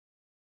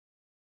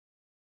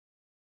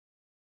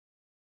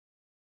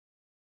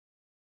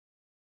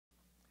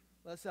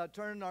Let's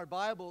turn our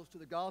Bibles to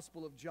the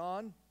Gospel of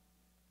John,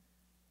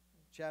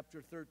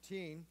 chapter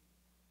 13.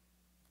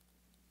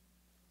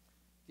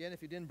 Again,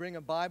 if you didn't bring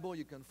a Bible,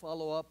 you can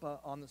follow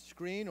up on the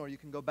screen, or you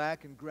can go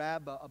back and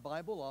grab a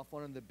Bible off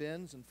one of the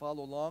bins and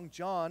follow along.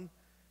 John,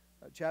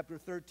 chapter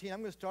 13. I'm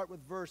going to start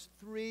with verse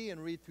 3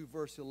 and read through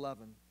verse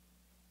 11.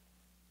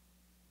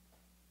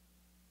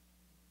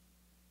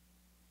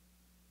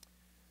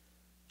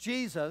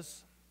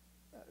 Jesus,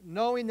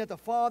 knowing that the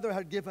Father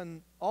had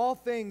given all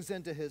things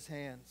into his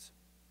hands,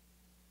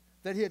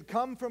 that he had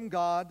come from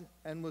God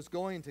and was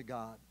going to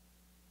God,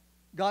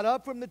 got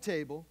up from the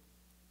table,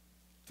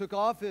 took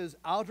off his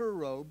outer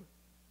robe,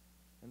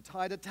 and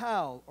tied a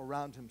towel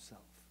around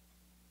himself.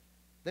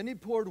 Then he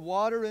poured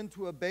water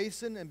into a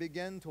basin and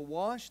began to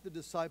wash the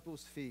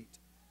disciples' feet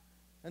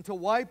and to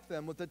wipe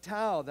them with the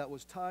towel that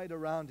was tied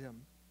around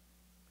him.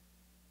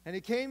 And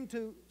he came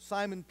to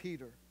Simon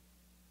Peter,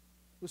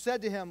 who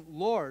said to him,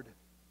 "Lord,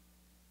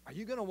 are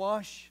you going to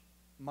wash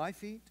my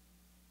feet?"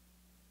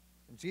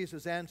 And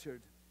Jesus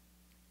answered,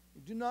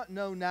 "You do not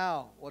know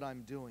now what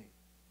I'm doing,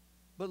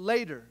 but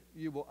later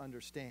you will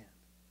understand."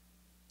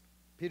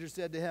 Peter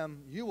said to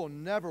him, "You will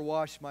never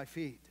wash my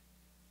feet."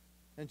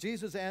 And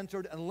Jesus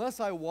answered, "Unless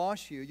I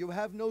wash you, you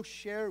have no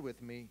share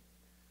with me."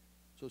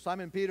 So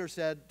Simon Peter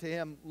said to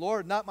him,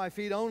 "Lord, not my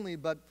feet only,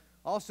 but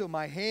also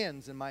my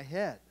hands and my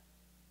head."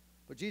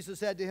 But Jesus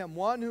said to him,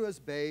 "One who has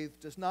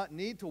bathed does not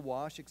need to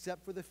wash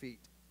except for the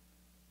feet,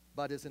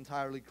 but is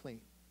entirely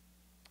clean.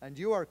 And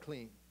you are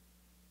clean,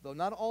 though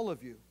not all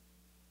of you."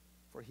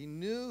 For he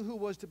knew who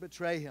was to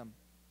betray him.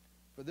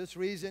 For this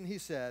reason he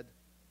said,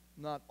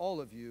 "Not all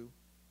of you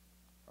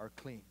are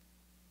clean."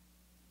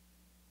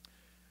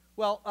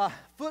 Well,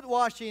 foot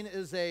washing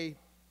is a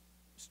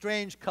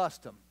strange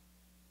custom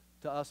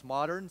to us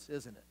moderns,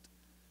 isn't it?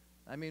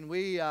 I mean,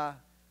 we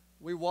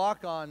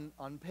walk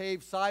on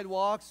paved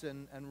sidewalks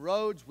and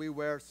roads. We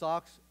wear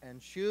socks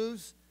and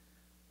shoes.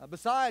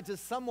 Besides,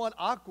 it's somewhat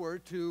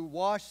awkward to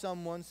wash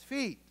someone's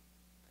feet.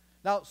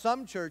 Now,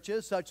 some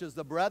churches, such as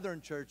the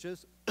Brethren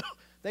churches,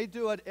 they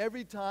do it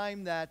every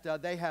time that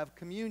they have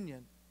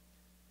communion.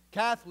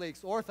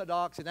 Catholics,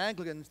 Orthodox, and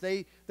Anglicans,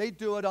 they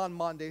do it on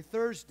Maundy,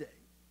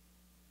 Thursday.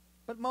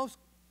 But most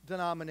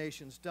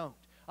denominations don't.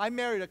 I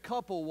married a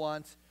couple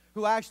once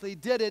who actually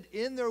did it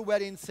in their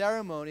wedding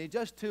ceremony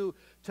just to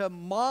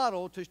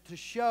model, to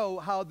show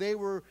how they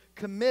were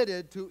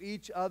committed to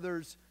each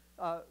other's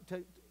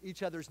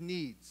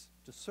needs,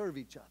 to serve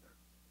each other.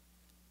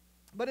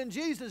 But in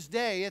Jesus'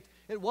 day,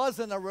 it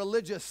wasn't a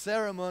religious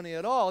ceremony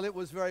at all. It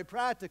was very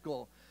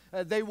practical.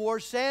 They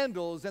wore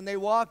sandals and they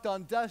walked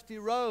on dusty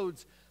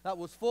roads that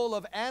was full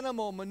of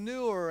animal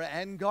manure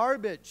and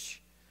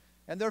garbage.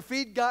 And their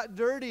feet got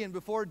dirty, and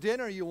before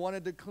dinner you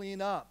wanted to clean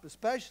up,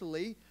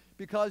 especially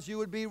because you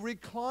would be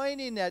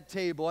reclining at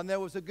table, and there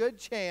was a good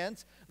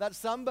chance that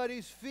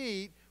somebody's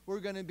feet were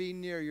going to be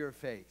near your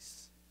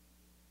face.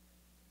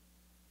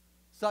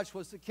 Such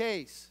was the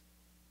case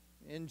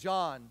in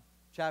John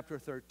chapter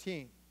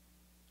 13.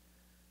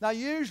 Now,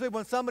 usually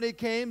when somebody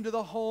came to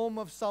the home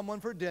of someone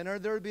for dinner,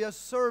 there would be a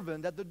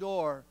servant at the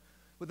door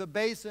with a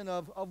basin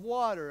of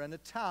water and a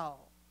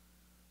towel.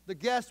 The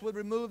guests would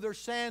remove their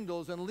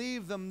sandals and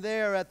leave them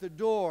there at the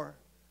door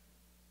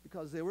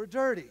because they were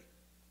dirty.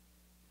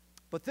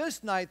 But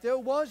this night, there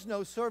was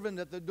no servant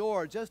at the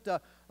door, just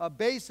a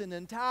basin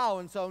and towel,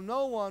 and so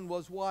no one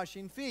was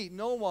washing feet.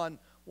 No one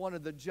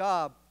wanted the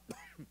job,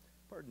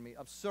 pardon me,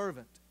 of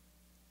servant.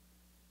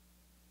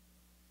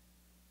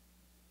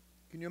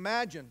 Can you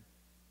imagine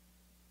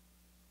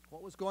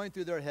what was going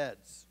through their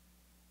heads?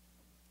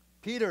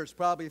 Peter's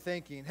probably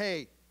thinking,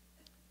 "Hey,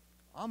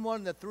 I'm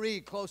one of the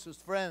 3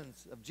 closest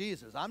friends of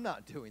Jesus. I'm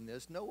not doing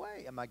this. No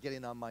way am I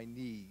getting on my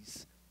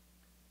knees."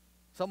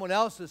 Someone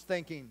else is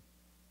thinking,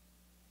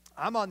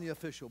 "I'm on the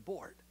official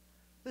board.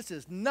 This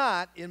is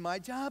not in my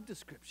job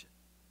description."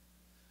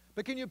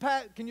 But can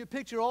you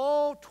picture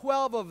all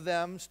 12 of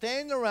them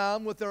standing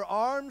around with their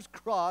arms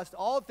crossed,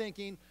 all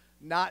thinking,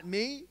 "Not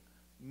me,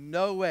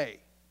 no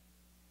way."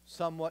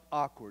 Somewhat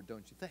awkward,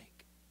 don't you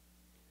think?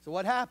 So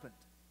what happened?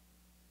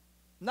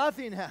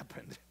 Nothing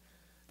happened.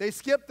 They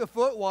skipped the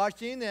foot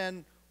washing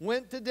and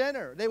went to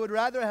dinner. They would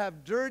rather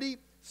have dirty,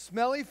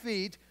 smelly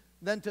feet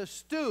than to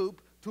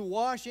stoop to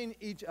washing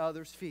each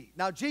other's feet.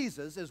 Now,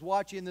 Jesus is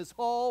watching this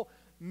whole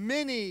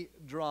mini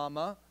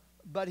drama,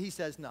 but he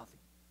says nothing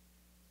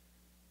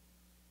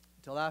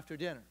until after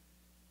dinner.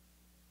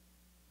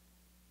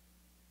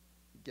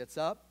 He gets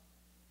up,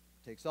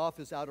 takes off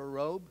his outer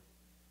robe,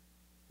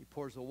 he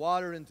pours the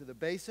water into the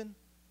basin,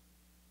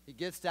 he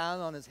gets down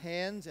on his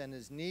hands and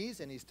his knees,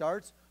 and he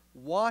starts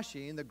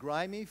washing the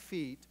grimy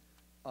feet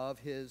of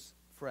his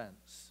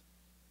friends.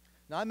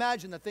 Now, I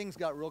imagine that things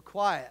got real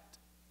quiet.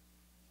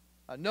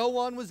 No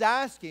one was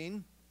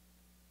asking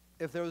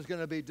if there was going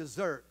to be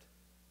dessert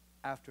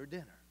after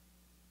dinner.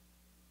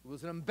 It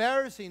was an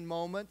embarrassing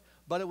moment,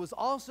 but it was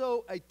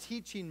also a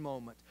teaching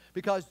moment,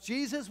 because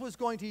Jesus was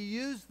going to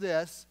use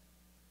this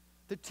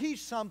to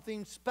teach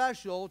something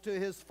special to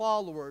his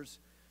followers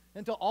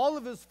and to all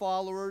of his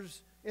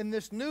followers in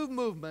this new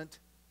movement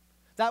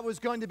that was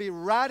going to be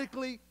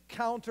radically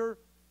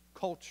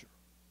counter-culture.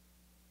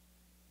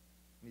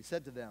 And he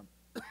said to them,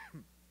 do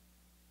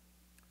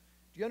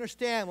you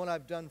understand what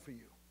I've done for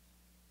you?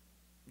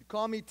 You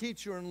call me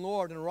teacher and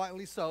Lord, and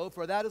rightly so,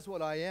 for that is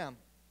what I am.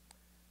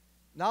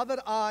 Now that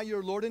I,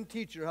 your Lord and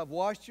teacher, have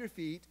washed your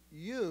feet,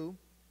 you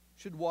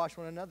should wash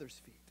one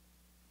another's feet.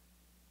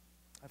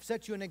 I've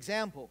set you an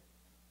example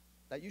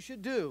that you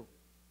should do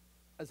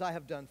as I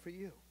have done for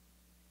you.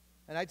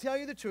 And I tell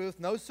you the truth,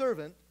 no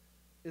servant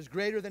is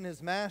greater than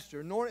his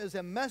master, nor is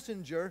a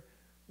messenger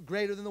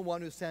greater than the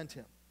one who sent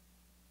him.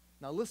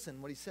 Now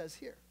listen what he says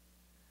here.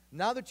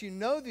 Now that you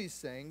know these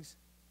things,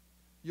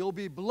 you'll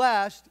be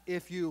blessed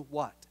if you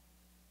what?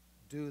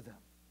 Do them.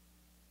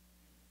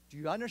 Do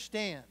you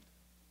understand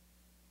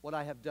what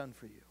I have done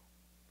for you?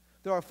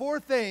 There are 4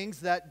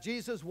 things that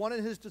Jesus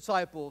wanted his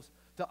disciples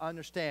to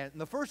understand.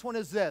 And the first one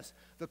is this: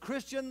 the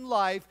Christian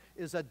life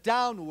is a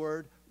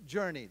downward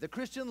journey. The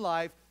Christian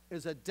life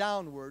is a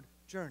downward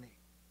journey.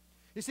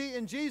 You see,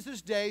 in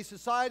Jesus' day,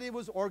 society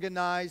was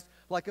organized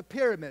like a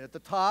pyramid. At the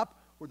top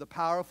were the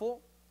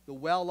powerful, the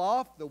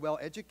well-off, the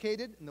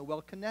well-educated, and the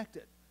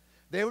well-connected.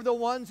 They were the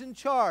ones in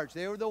charge.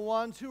 They were the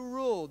ones who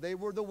ruled. They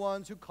were the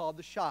ones who called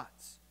the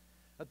shots.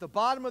 At the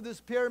bottom of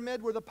this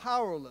pyramid were the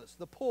powerless,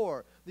 the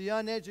poor, the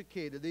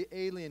uneducated, the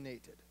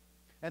alienated.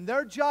 And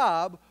their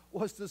job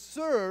was to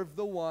serve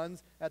the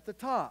ones at the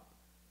top.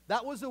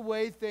 That was the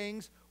way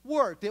things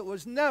worked. It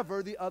was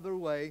never the other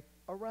way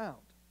around.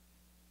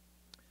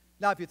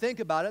 Now, if you think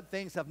about it,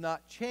 things have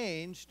not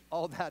changed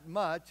all that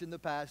much in the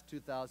past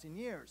 2,000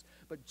 years.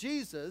 But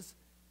Jesus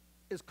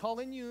is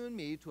calling you and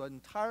me to an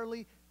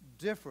entirely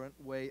different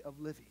way of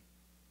living.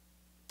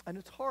 And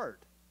it's hard.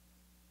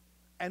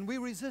 And we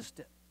resist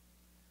it.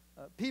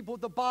 People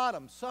at the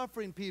bottom,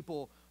 suffering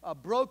people,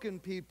 broken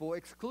people,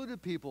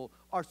 excluded people,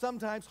 are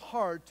sometimes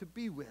hard to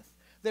be with.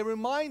 They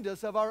remind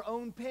us of our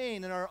own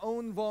pain and our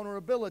own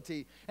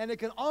vulnerability. And it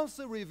can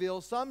also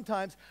reveal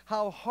sometimes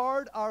how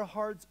hard our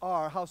hearts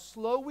are, how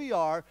slow we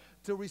are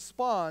to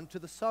respond to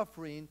the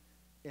suffering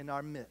in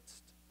our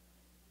midst.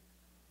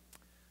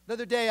 The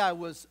other day I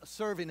was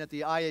serving at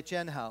the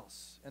IHN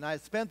house, and I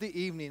spent the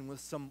evening with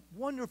some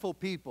wonderful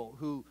people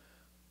who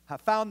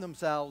have found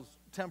themselves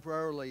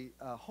temporarily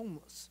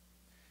homeless.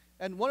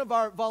 And one of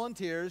our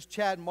volunteers,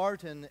 Chad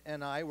Martin,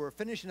 and I were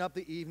finishing up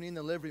the evening in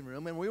the living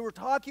room, and we were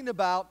talking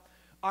about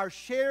our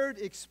shared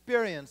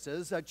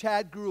experiences.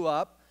 Chad grew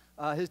up.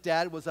 His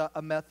dad was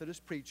a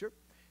Methodist preacher.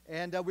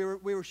 And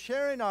we were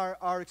sharing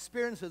our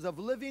experiences of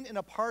living in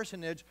a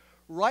parsonage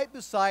right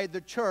beside the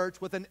church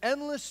with an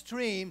endless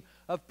stream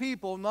of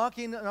people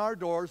knocking on our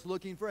doors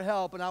looking for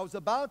help. And I was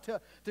about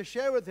to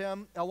share with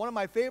him one of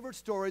my favorite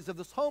stories of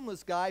this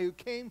homeless guy who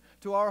came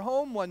to our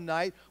home one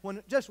night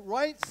when just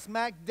right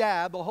smack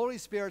dab, the Holy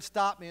Spirit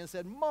stopped me and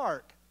said,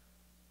 "Mark,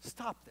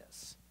 stop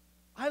this.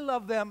 I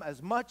love them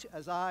as much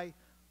as I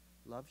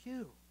love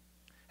you."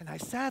 And I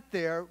sat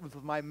there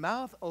with my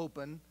mouth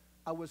open.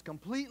 I was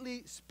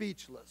completely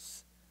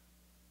speechless.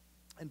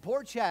 And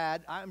poor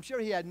Chad, I'm sure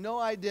he had no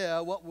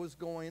idea what was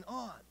going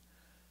on.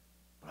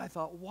 But I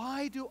thought,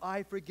 why do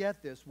I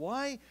forget this?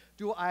 Why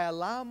do I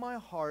allow my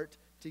heart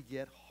to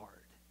get hard?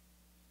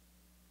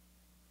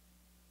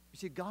 You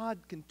see,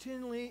 God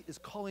continually is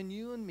calling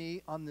you and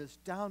me on this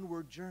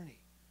downward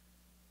journey.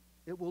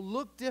 It will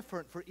look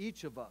different for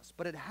each of us,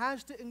 but it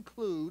has to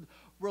include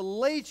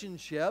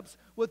relationships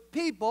with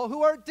people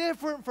who are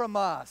different from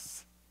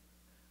us.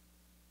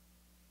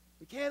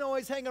 We can't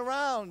always hang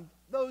around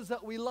those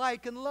that we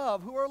like and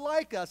love, who are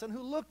like us and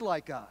who look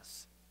like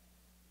us.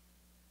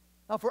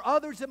 Now, for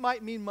others, it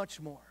might mean much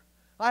more.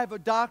 I have a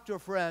doctor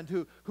friend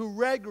who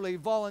regularly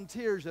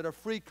volunteers at a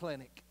free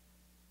clinic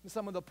in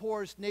some of the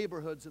poorest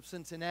neighborhoods of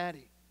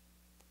Cincinnati.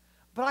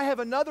 But I have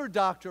another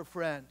doctor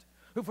friend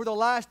who for the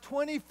last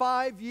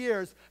 25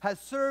 years has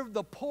served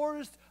the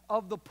poorest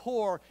of the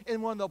poor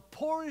in one of the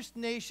poorest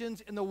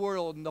nations in the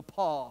world,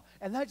 Nepal.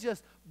 And that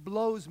just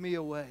blows me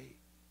away,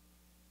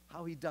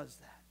 how he does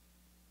that.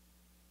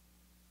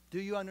 Do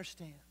you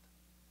understand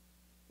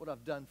what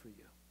I've done for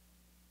you?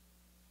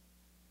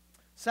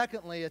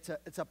 Secondly,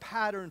 it's a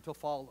pattern to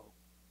follow.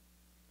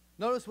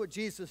 Notice what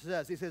Jesus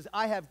says. He says,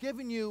 I have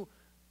given you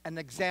an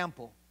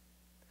example.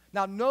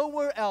 Now,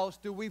 nowhere else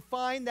do we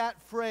find that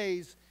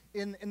phrase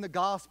in the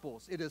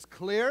Gospels. It is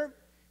clear,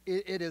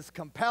 it is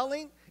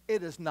compelling,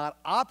 it is not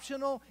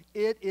optional,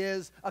 it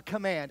is a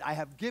command. I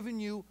have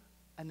given you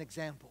an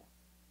example.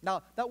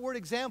 Now, that word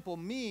example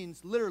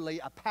means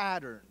literally a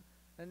pattern.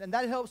 And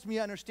that helps me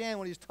understand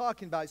what he's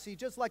talking about. See,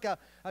 just like a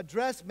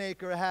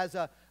dressmaker has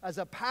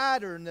a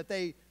pattern that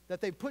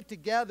they put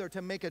together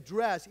to make a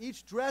dress.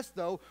 Each dress,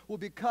 though, will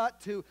be cut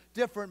to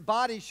different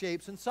body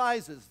shapes and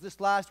sizes.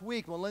 This last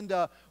week,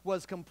 Melinda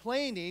was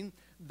complaining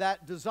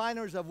that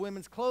designers of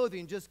women's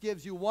clothing just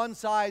gives you one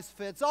size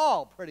fits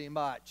all, pretty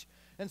much.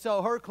 And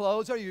so her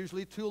clothes are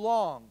usually too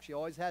long. She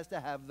always has to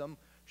have them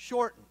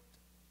shortened.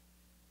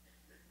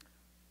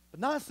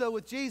 But not so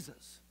with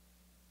Jesus.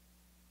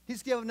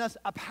 He's given us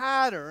a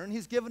pattern.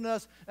 He's given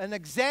us an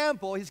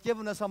example. He's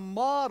given us a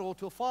model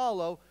to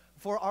follow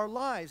for our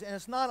lives. And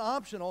it's not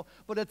optional,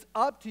 but it's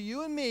up to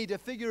you and me to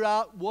figure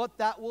out what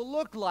that will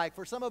look like.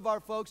 For some of our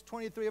folks,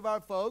 23 of our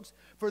folks,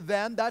 for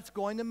them, that's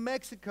going to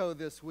Mexico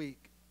this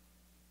week.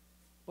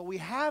 But we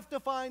have to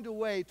find a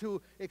way to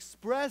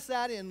express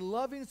that in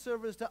loving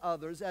service to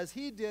others, as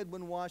he did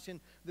when washing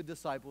the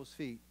disciples'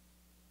 feet.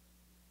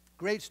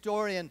 Great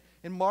story in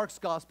Mark's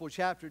Gospel,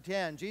 chapter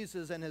 10.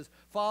 Jesus and his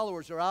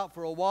followers are out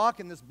for a walk,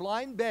 and this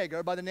blind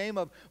beggar by the name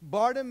of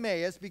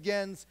Bartimaeus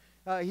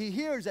he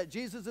hears that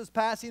Jesus is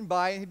passing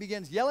by, and he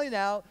begins yelling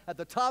out at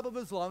the top of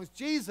his lungs,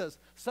 "Jesus,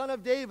 Son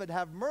of David,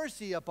 have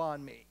mercy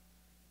upon me."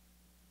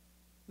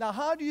 Now,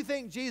 how do you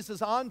think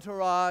Jesus'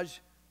 entourage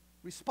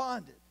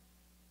responded?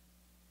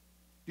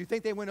 Do you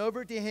think they went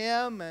over to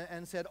him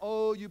and said,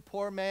 "Oh, you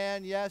poor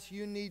man, yes,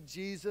 you need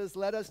Jesus.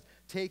 Let us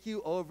take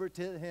you over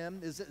to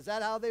him"? Is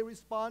that how they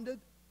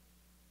responded?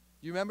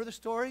 Do you remember the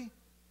story?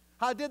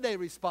 How did they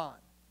respond?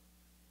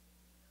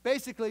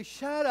 Basically,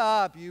 "Shut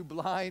up, you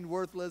blind,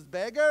 worthless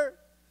beggar.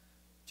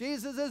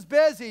 Jesus is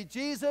busy.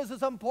 Jesus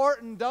is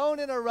important. Don't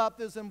interrupt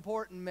this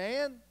important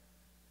man."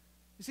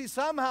 You see,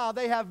 somehow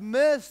they have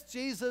missed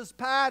Jesus'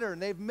 pattern.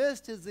 They've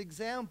missed his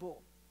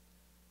example.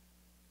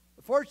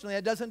 Fortunately,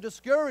 it doesn't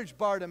discourage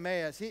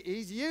Bartimaeus.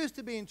 He's used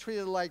to being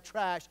treated like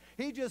trash.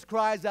 He just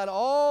cries out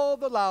all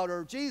the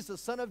louder, "Jesus,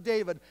 Son of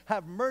David,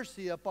 have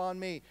mercy upon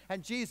me."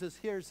 And Jesus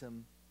hears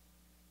him.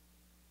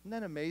 Isn't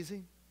that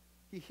amazing?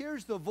 He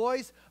hears the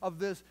voice of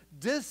this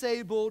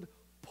disabled,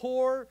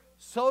 poor,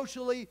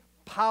 socially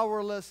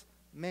powerless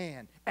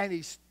man. And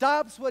he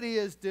stops what he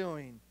is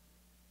doing.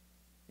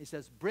 He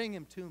says, "Bring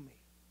him to me."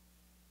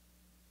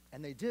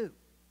 And they do.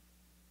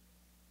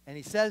 And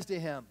he says to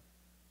him,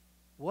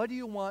 "What do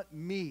you want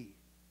me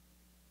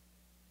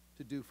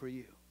to do for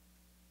you?"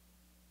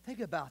 Think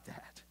about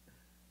that.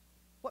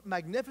 What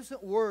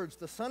magnificent words.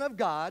 The Son of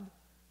God,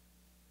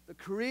 the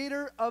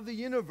creator of the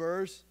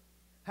universe,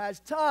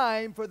 has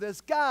time for this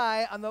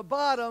guy on the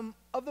bottom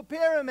of the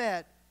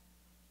pyramid.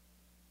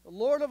 The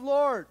Lord of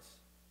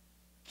Lords,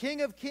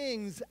 King of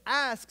Kings,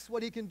 asks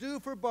what he can do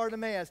for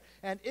Bartimaeus.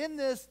 And in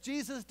this,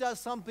 Jesus does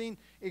something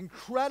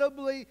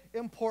incredibly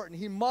important.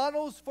 He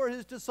models for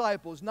his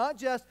disciples, not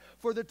just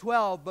for the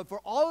 12, but for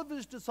all of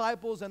his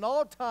disciples in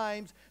all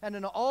times and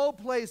in all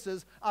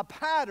places, a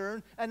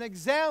pattern, an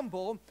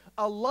example,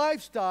 a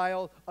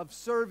lifestyle of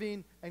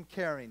serving and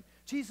caring.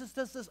 Jesus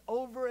does this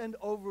over and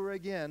over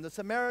again. The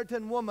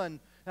Samaritan woman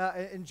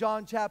in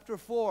John chapter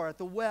 4 at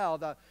the well,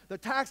 the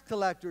tax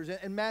collectors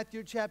in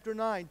Matthew chapter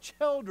 9,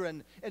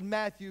 children in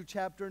Matthew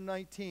chapter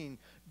 19.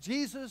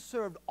 Jesus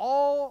served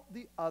all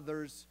the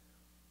others.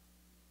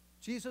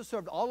 Jesus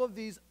served all of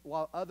these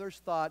while others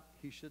thought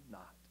he should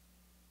not.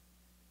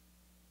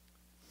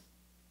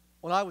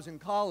 When I was in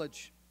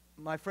college,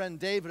 my friend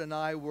David and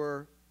I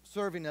were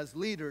serving as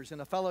leaders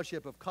in a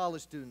fellowship of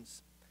college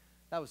students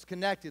that was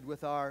connected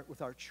with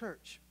our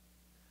church.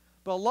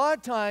 But a lot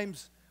of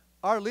times,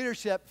 our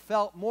leadership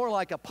felt more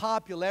like a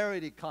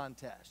popularity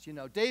contest. You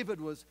know,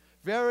 David was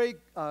very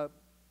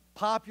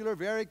popular,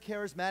 very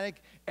charismatic.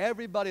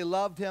 Everybody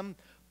loved him.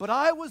 But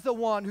I was the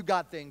one who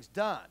got things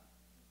done.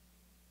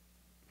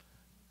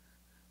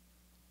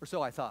 Or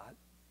so I thought.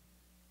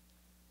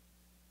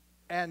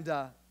 And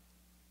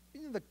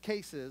the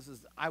case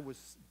is I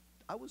was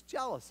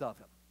jealous of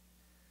him.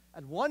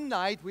 And one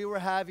night, we were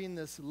having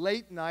this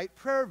late-night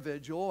prayer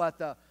vigil at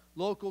the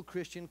local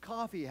Christian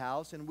coffee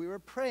house, and we were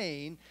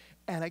praying,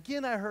 and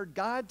again, I heard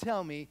God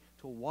tell me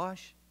to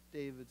wash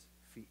David's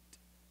feet.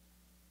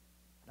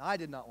 Now, I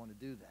did not want to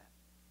do that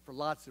for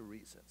lots of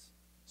reasons.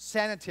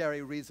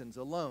 Sanitary reasons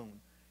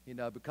alone,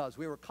 because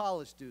we were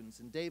college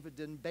students, and David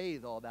didn't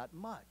bathe all that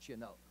much,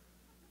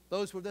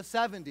 Those were the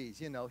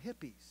 70s,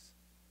 hippies.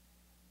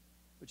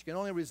 But you can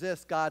only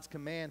resist God's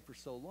command for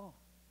so long.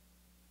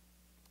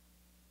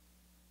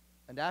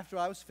 And after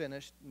I was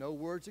finished, no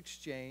words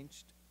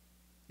exchanged,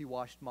 he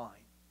washed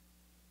mine.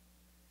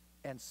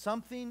 And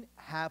something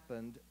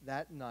happened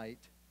that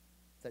night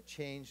that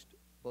changed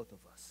both of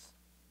us.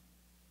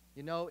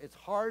 It's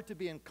hard to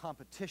be in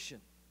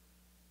competition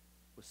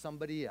with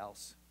somebody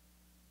else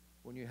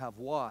when you have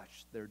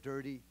washed their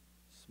dirty,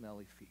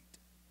 smelly feet.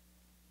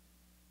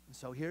 And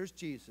so here's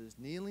Jesus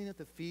kneeling at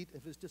the feet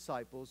of his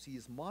disciples. He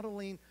is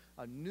modeling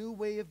a new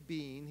way of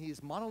being. He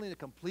is modeling a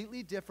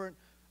completely different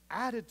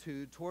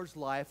attitude towards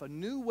life, a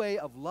new way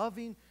of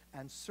loving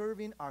and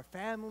serving our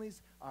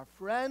families, our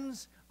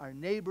friends, our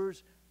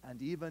neighbors,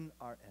 and even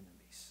our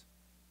enemies.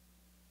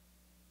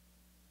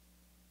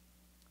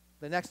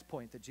 The next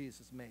point that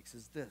Jesus makes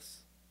is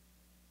this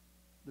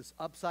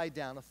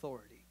upside-down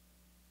authority.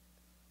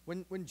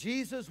 When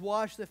Jesus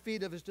washed the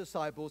feet of his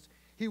disciples,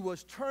 he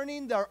was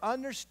turning their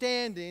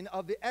understanding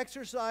of the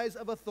exercise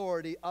of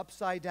authority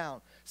upside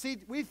down. See,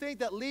 we think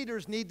that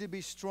leaders need to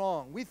be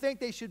strong. We think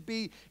they should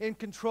be in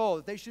control,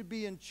 that they should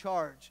be in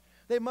charge.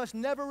 They must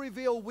never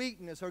reveal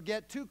weakness or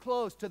get too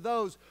close to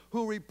those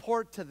who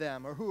report to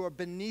them or who are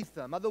beneath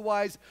them.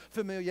 Otherwise,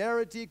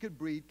 familiarity could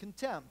breed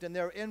contempt and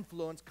their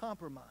influence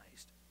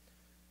compromised.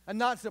 And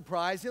not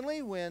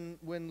surprisingly, when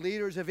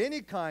leaders of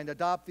any kind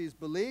adopt these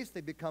beliefs,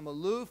 they become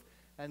aloof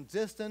and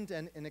distant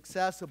and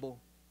inaccessible.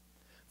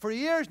 For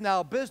years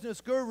now,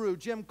 business guru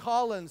Jim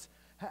Collins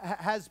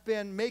has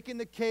been making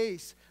the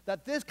case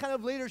that this kind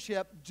of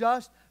leadership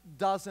just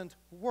doesn't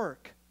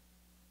work.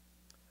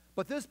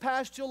 But this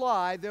past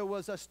July, there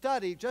was a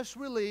study just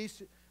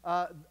released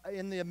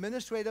in the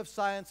Administrative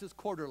Sciences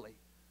Quarterly.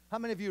 How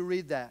many of you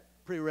read that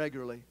pretty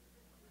regularly?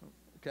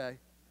 Okay.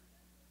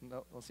 No,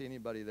 I don't see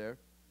anybody there.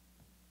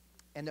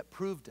 And it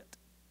proved it.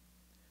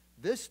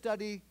 This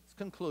study's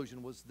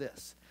conclusion was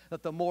this,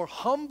 that the more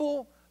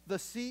humble the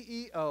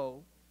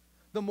CEO,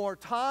 the more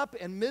top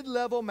and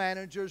mid-level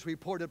managers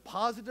reported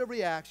positive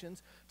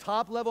reactions.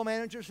 Top-level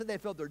managers said they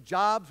felt their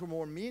jobs were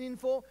more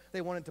meaningful.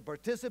 They wanted to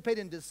participate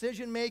in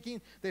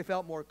decision-making. They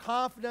felt more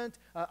confident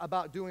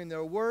about doing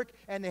their work,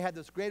 and they had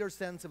this greater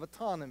sense of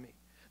autonomy.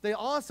 They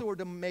also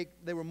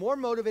were more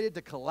motivated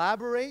to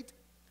collaborate,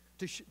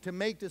 to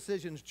make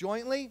decisions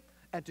jointly,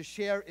 and to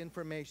share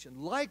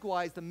information.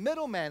 Likewise, the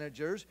middle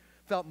managers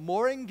felt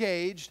more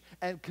engaged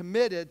and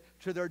committed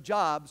to their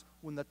jobs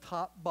when the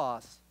top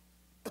boss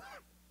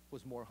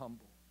was more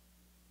humble.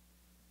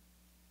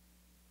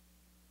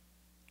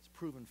 It's a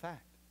proven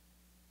fact.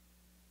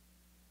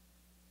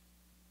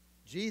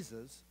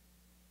 Jesus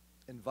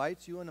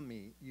invites you and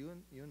me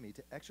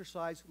to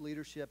exercise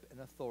leadership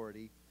and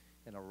authority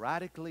in a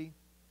radically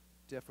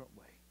different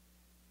way.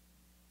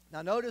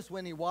 Now notice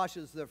when he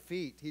washes their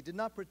feet, he did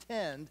not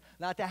pretend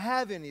not to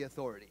have any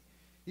authority.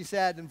 He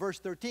said in verse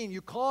 13,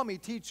 "You call me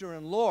teacher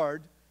and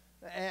Lord,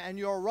 and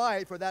you're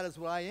right, for that is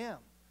what I am."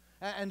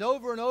 And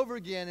over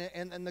again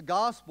in the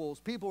Gospels,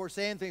 people were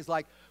saying things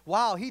like,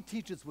 wow, he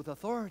teaches with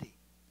authority.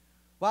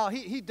 Wow,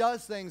 he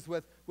does things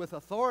with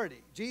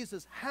authority.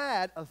 Jesus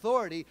had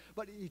authority,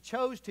 but he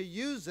chose to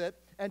use it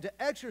and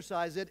to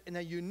exercise it in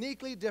a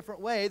uniquely different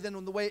way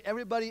than the way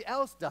everybody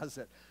else does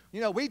it.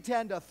 You know, we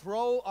tend to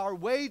throw our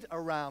weight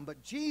around,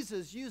 but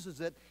Jesus uses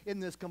it in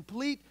this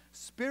complete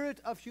spirit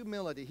of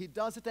humility. He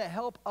does it to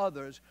help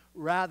others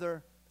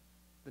rather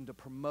than to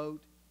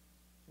promote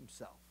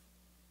himself.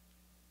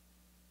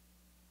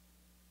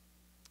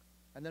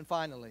 And then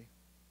finally,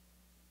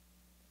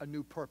 a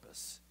new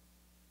purpose.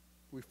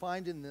 We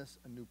find in this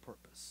a new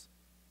purpose.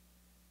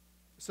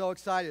 So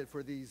excited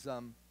for these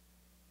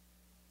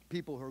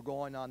people who are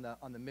going on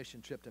the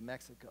mission trip to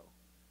Mexico.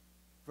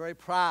 Very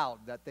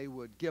proud that they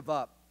would give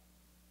up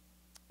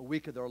a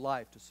week of their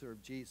life to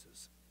serve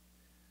Jesus.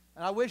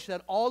 And I wish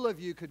that all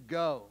of you could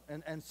go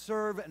and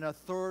serve in a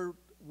third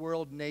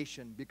world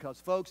nation,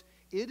 because, folks,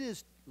 it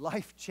is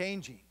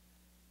life-changing.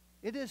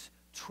 It is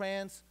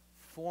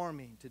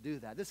transforming to do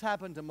that. This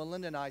happened to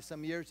Melinda and I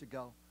some years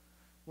ago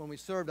when we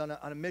served on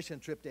a mission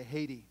trip to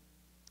Haiti.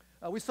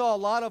 We saw a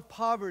lot of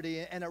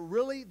poverty, and it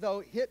really, though,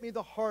 hit me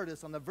the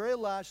hardest on the very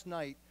last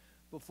night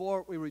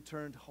before we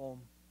returned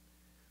home.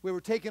 We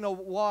were taking a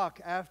walk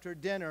after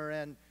dinner,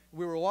 and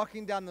we were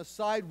walking down the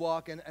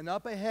sidewalk, and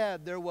up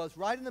ahead there was,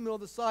 right in the middle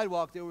of the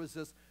sidewalk, there was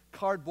this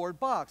cardboard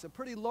box, a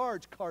pretty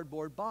large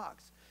cardboard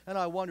box. And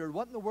I wondered,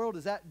 what in the world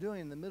is that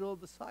doing in the middle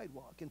of the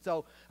sidewalk? And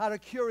so, out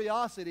of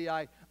curiosity,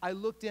 I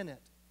looked in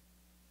it.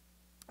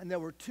 And there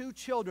were 2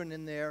 children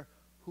in there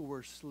who were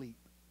asleep.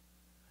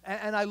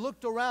 And I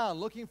looked around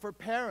looking for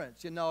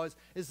parents. You know,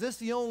 is this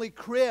the only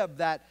crib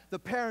that the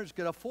parents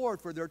could afford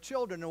for their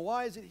children? And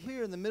why is it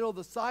here in the middle of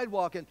the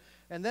sidewalk? And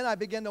then I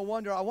began to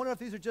wonder, I wonder if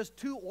these are just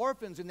 2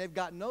 orphans and they've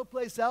got no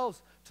place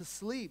else to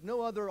sleep,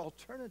 no other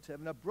alternative.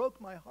 And it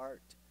broke my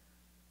heart.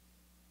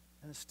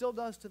 And it still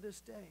does to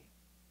this day.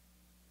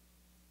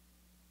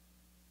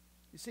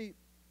 You see,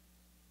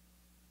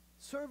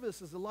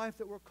 service is the life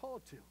that we're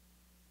called to.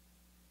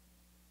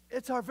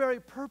 It's our very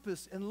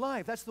purpose in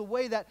life. That's the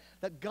way that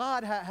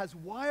God has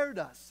wired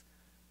us.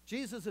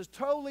 Jesus has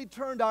totally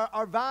turned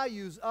our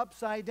values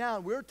upside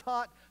down. We're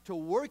taught to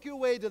work your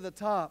way to the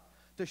top,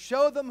 to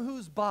show them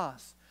who's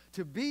boss,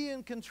 to be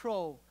in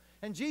control.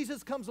 And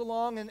Jesus comes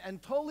along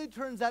and totally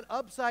turns that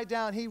upside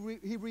down. He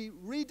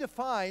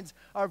redefines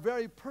our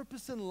very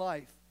purpose in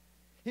life.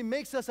 He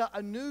makes us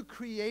a new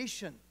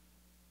creation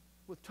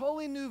with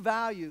totally new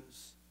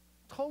values,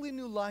 totally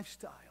new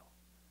lifestyle.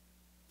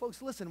 Folks,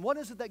 listen, what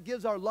is it that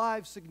gives our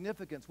lives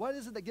significance? What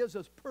is it that gives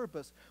us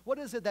purpose? What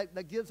is it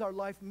that gives our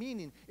life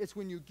meaning? It's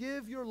when you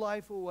give your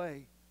life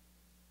away.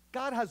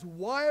 God has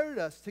wired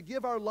us to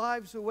give our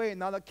lives away.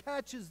 Now, the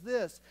catch is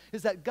this,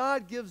 is that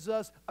God gives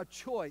us a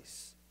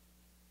choice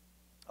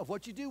of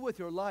what you do with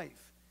your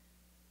life.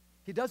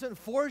 He doesn't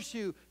force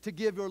you to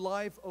give your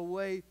life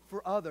away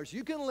for others.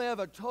 You can live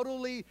a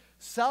totally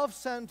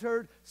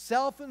self-centered,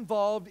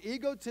 self-involved,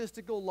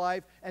 egotistical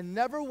life and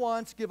never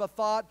once give a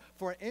thought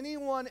for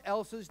anyone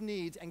else's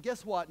needs. And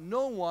guess what?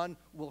 No one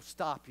will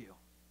stop you.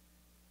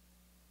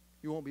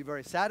 You won't be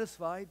very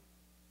satisfied.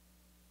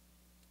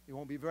 You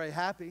won't be very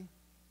happy.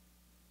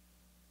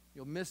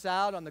 You'll miss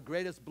out on the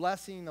greatest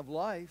blessing of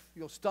life.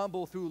 You'll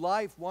stumble through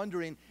life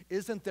wondering,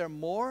 isn't there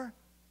more?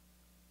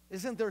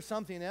 Isn't there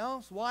something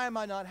else? Why am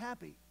I not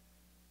happy?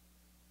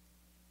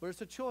 But it's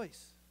a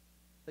choice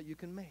that you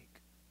can make.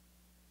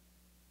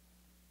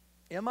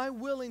 Am I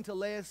willing to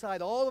lay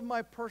aside all of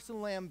my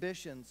personal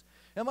ambitions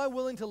Am I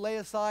willing to lay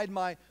aside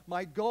my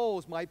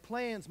goals, my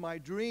plans, my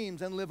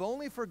dreams, and live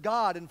only for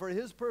God and for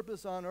His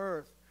purpose on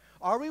earth?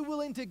 Are we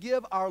willing to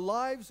give our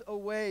lives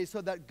away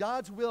so that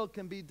God's will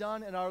can be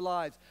done in our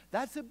lives?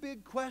 That's a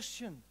big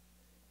question.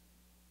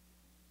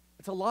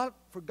 It's a lot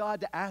for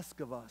God to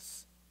ask of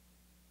us.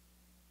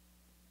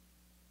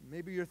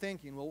 Maybe you're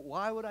thinking, well,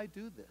 why would I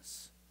do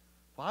this?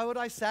 Why would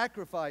I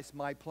sacrifice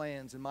my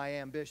plans and my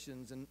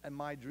ambitions and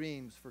my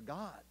dreams for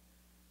God?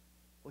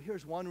 Well,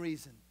 here's one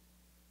reason.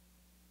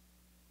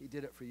 He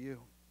did it for you.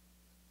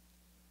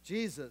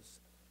 Jesus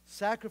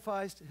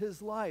sacrificed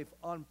His life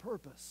on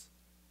purpose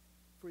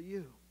for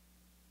you.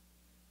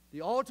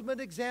 The ultimate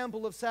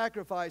example of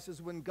sacrifice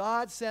is when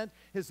God sent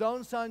His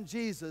own Son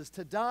Jesus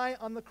to die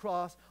on the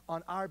cross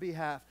on our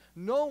behalf.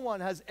 No one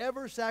has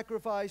ever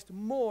sacrificed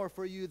more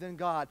for you than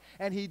God,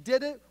 and He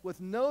did it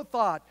with no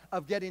thought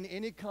of getting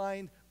any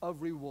kind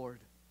of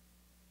reward.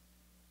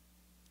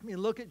 I mean,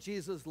 look at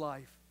Jesus'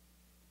 life.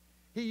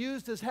 He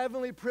used His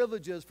heavenly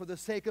privileges for the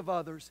sake of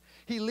others.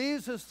 He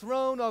leaves His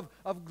throne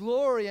of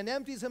glory and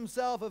empties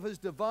Himself of His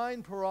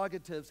divine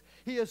prerogatives.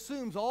 He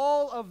assumes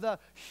all of the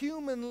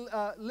human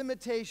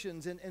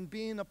limitations in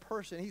being a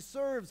person. He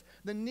serves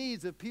the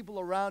needs of people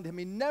around Him.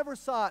 He never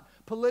sought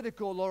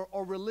political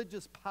or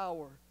religious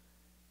power.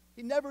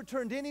 He never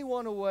turned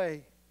anyone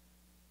away.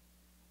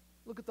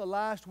 Look at the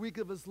last week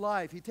of His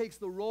life. He takes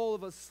the role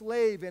of a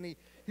slave and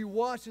he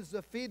washes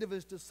the feet of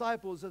His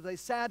disciples as they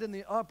sat in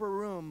the upper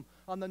room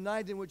on the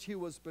night in which He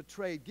was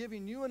betrayed,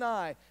 giving you and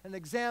I an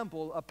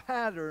example, a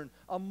pattern,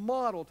 a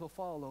model to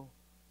follow.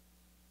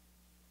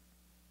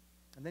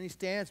 And then He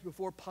stands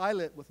before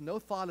Pilate with no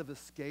thought of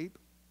escape,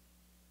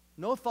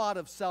 no thought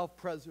of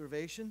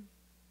self-preservation.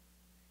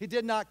 He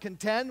did not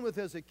contend with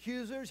His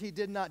accusers. He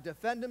did not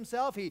defend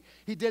Himself. He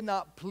did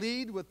not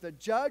plead with the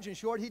judge. In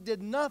short, He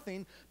did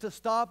nothing to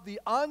stop the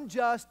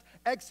unjust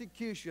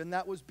execution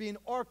that was being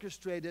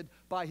orchestrated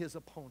by His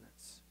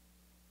opponents.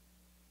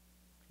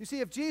 You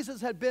see, if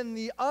Jesus had been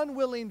the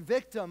unwilling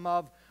victim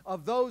of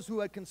those who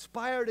had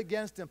conspired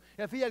against Him,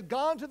 if He had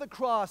gone to the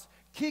cross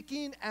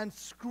kicking and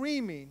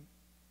screaming,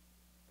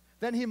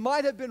 then He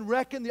might have been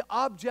reckoned the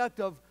object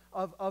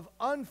of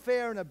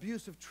unfair and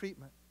abusive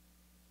treatment.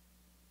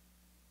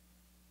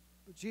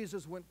 But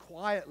Jesus went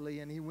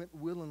quietly and He went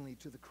willingly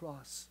to the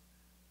cross.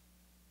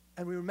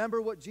 And we remember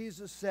what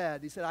Jesus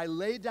said. He said, I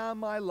lay down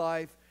my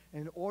life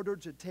in order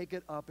to take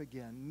it up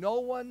again.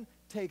 No one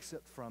takes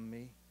it from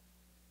me.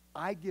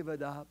 I give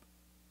it up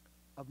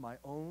of my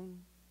own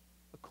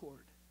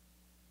accord.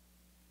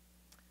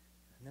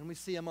 And then we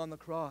see Him on the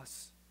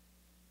cross.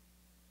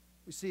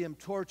 We see Him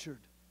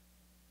tortured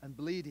and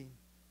bleeding.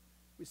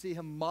 We see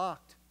Him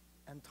mocked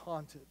and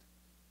taunted.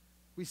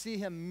 We see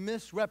Him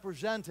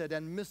misrepresented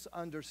and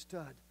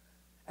misunderstood.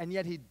 And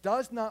yet He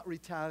does not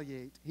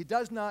retaliate. He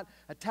does not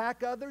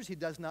attack others. He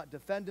does not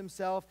defend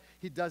Himself.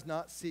 He does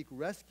not seek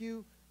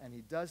rescue. And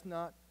He does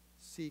not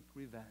seek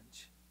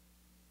revenge.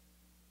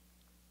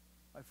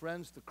 My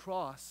friends, the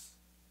cross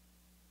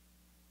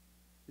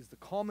is the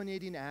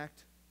culminating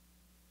act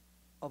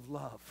of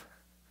love,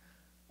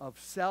 of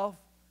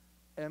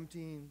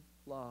self-emptying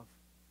love.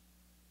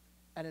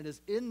 And it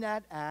is in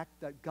that act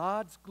that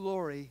God's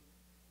glory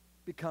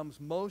becomes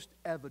most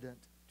evident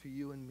to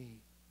you and me.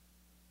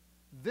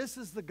 This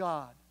is the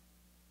God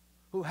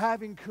who,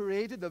 having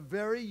created the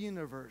very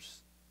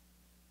universe,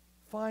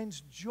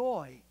 finds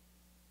joy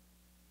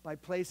by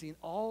placing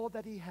all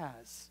that He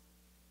has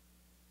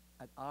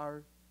at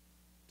our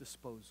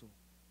disposal.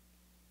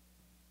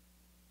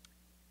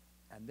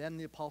 And then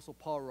the Apostle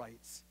Paul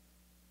writes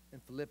in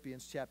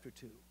Philippians chapter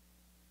 2,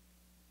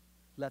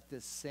 let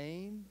this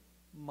same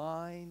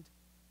mind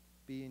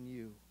be in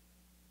you.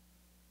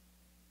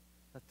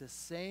 Let the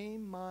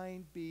same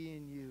mind be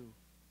in you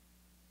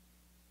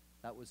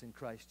that was in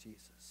Christ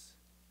Jesus.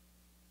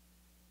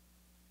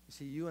 You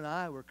see, you and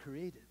I were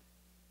created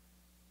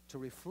to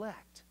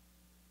reflect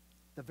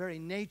the very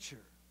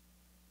nature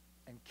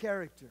and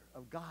character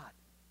of God.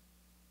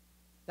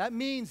 That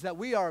means that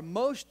we are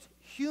most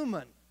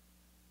human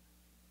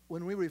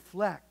when we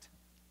reflect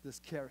this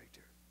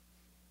character.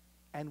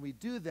 And we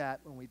do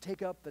that when we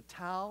take up the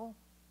towel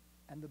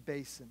and the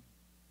basin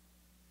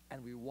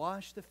and we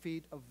wash the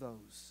feet of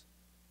those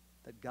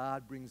that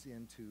God brings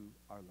into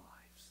our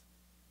lives.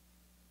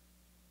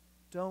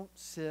 Don't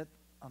sit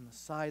on the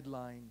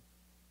sideline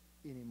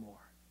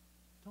anymore.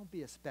 Don't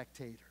be a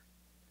spectator.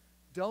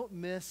 Don't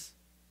miss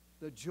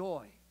the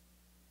joy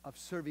of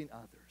serving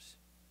others.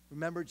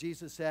 Remember,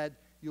 Jesus said,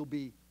 you'll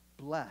be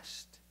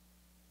blessed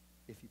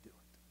if you do it.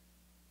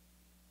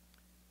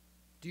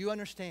 Do you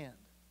understand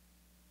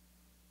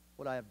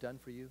what I have done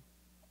for you?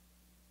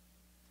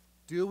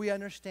 Do we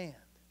understand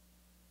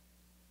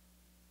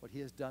what He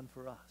has done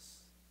for us?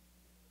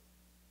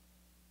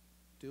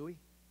 Do we?